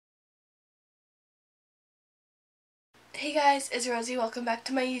Hey guys, it's Rosie. Welcome back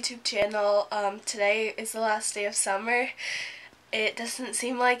to my YouTube channel. Today is the last day of summer. It doesn't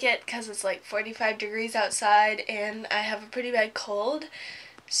seem like it because it's like 45 degrees outside and I have a pretty bad cold.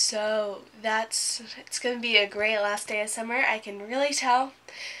 So it's going to be a great last day of summer. I can really tell.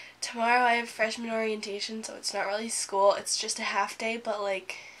 Tomorrow I have freshman orientation, so it's not really school. It's just a half day, but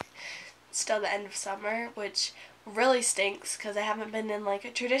like still the end of summer, which really stinks because I haven't been in like a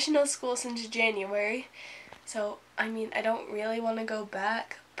traditional school since January. So, I mean, I don't really want to go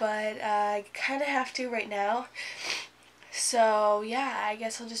back, but I kind of have to right now. So, yeah, I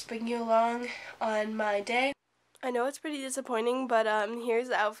guess I'll just bring you along on my day. I know it's pretty disappointing, but here's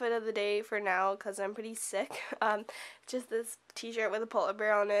the outfit of the day for now because I'm pretty sick. Just this t-shirt with a polar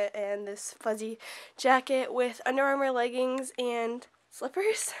bear on it and this fuzzy jacket with Under Armour leggings and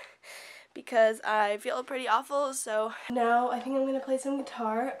slippers because I feel pretty awful. So now I think I'm going to play some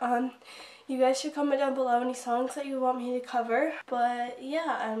guitar. You guys should comment down below any songs that you want me to cover. But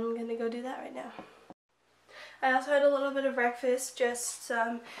yeah, I'm going to go do that right now. I also had a little bit of breakfast, just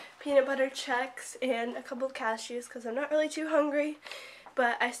some peanut butter Chex and a couple of cashews because I'm not really too hungry.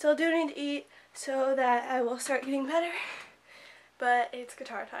 But I still do need to eat so that I will start getting better. But it's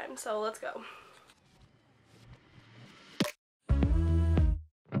guitar time, so let's go.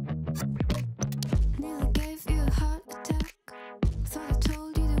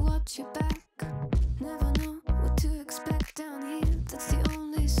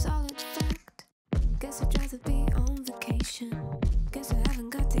 Guess I haven't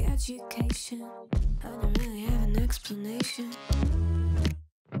got the education. I don't really have an explanation.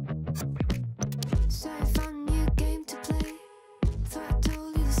 So I found a new game to play. Thought I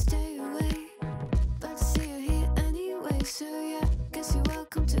told you to stay away, but I see you're here anyway. So yeah, guess you're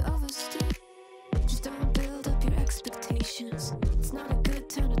welcome to overstay. Just don't build up your expectations. It's not a good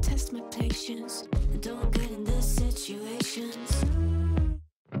time to test my patience. And don't get in these situations,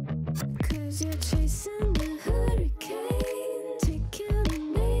 'cause you're chasing a hurricane.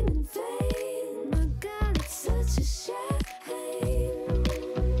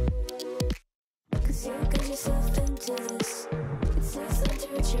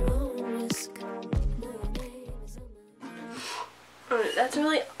 That's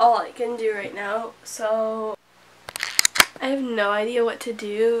really all I can do right now, so I have no idea what to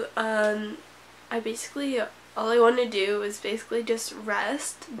do. All I want to do is basically just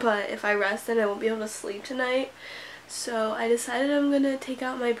rest, but if I rest then I won't be able to sleep tonight. So I decided I'm gonna take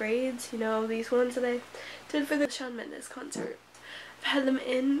out my braids, you know, these ones that I did for the Shawn Mendes concert. I've had them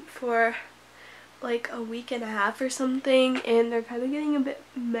in for like a week and a half or something, and they're kind of getting a bit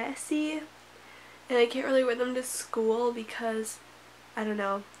messy, and I can't really wear them to school because, I don't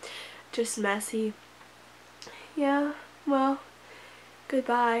know, just messy. Yeah, well,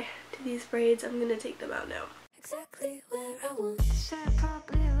 goodbye to these braids. I'm gonna take them out now. Exactly where I want. Say I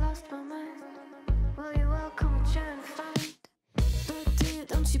probably lost my mind. Well, you're welcome to try and find. But dear,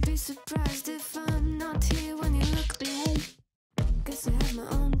 don't you be surprised if I'm not here when you look behind. Guess I have my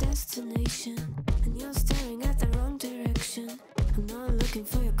own destination, and you're staring at the wrong direction. I'm not looking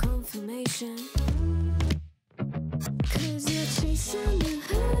for your confirmation, 'cause you're chasing a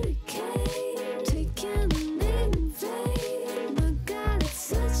hurricane, taking a name in vain. My God, it's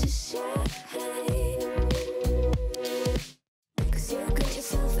such a shame, 'cause you got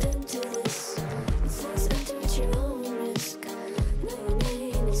yourself into this. It says enter at your own risk. Now your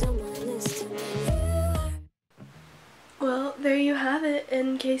name is on my list, and you are. Well, there you have it.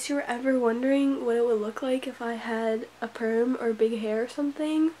 In case you were ever wondering what it would look like if I had a perm or big hair or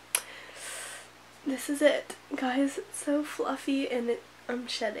something, this is it. Guys, it's so fluffy and I'm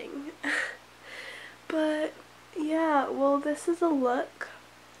shedding. But yeah, well, this is a look.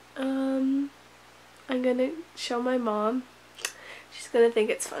 I'm gonna show my mom. She's gonna think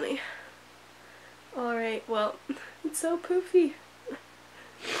it's funny. Alright, well, it's so poofy.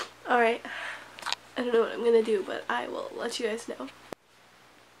 Alright, I don't know what I'm gonna do, but I will let you guys know.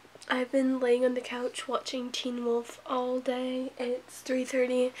 I've been laying on the couch watching Teen Wolf all day. It's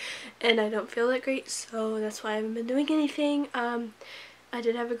 3:30 and I don't feel that great, so that's why I haven't been doing anything. I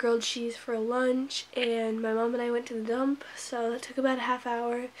did have a grilled cheese for lunch, and my mom and I went to the dump, so that took about a half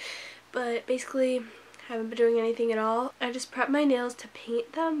hour. But basically, I haven't been doing anything at all. I just prepped my nails to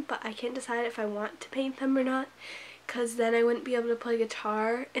paint them, but I can't decide if I want to paint them or not, because then I wouldn't be able to play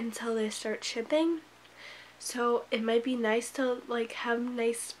guitar until they start shipping. So it might be nice to like have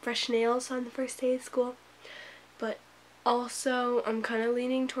nice fresh nails on the first day of school, but also I'm kind of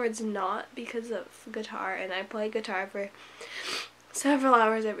leaning towards not because of guitar, and I play guitar for several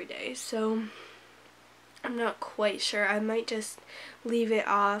hours every day, so I'm not quite sure. I might just leave it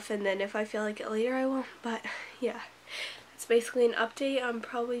off, and then if I feel like it later I will, but yeah. it's basically an update. I'm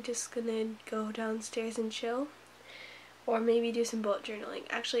probably just gonna go downstairs and chill, or maybe do some bullet journaling.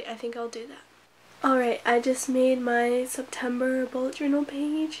 Actually, I think I'll do that. Alright, I just made my September bullet journal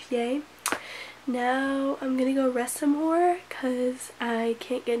page. Yay. Now I'm gonna go rest some more because I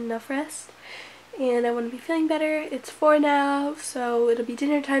can't get enough rest and I want to be feeling better. It's 4 now, so it'll be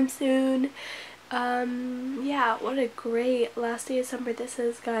dinner time soon. Yeah, what a great last day of summer this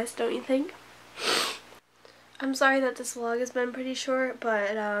is, guys, don't you think? I'm sorry that this vlog has been pretty short,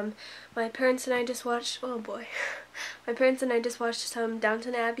 but my parents and I just watched, oh boy, my parents and I just watched some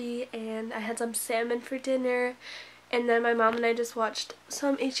Downton Abbey, and I had some salmon for dinner, and then my mom and I just watched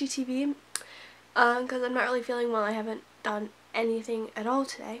some HGTV, because I'm not really feeling well. I haven't done anything at all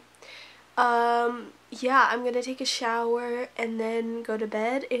today. Yeah, I'm gonna take a shower and then go to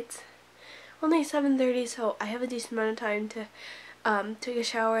bed. It's only 7:30, so I have a decent amount of time to take a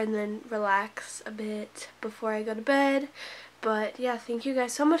shower and then relax a bit before I go to bed. But yeah, thank you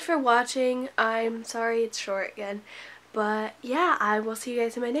guys so much for watching. I'm sorry it's short again, but yeah, I will see you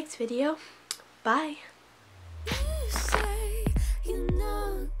guys in my next video. Bye.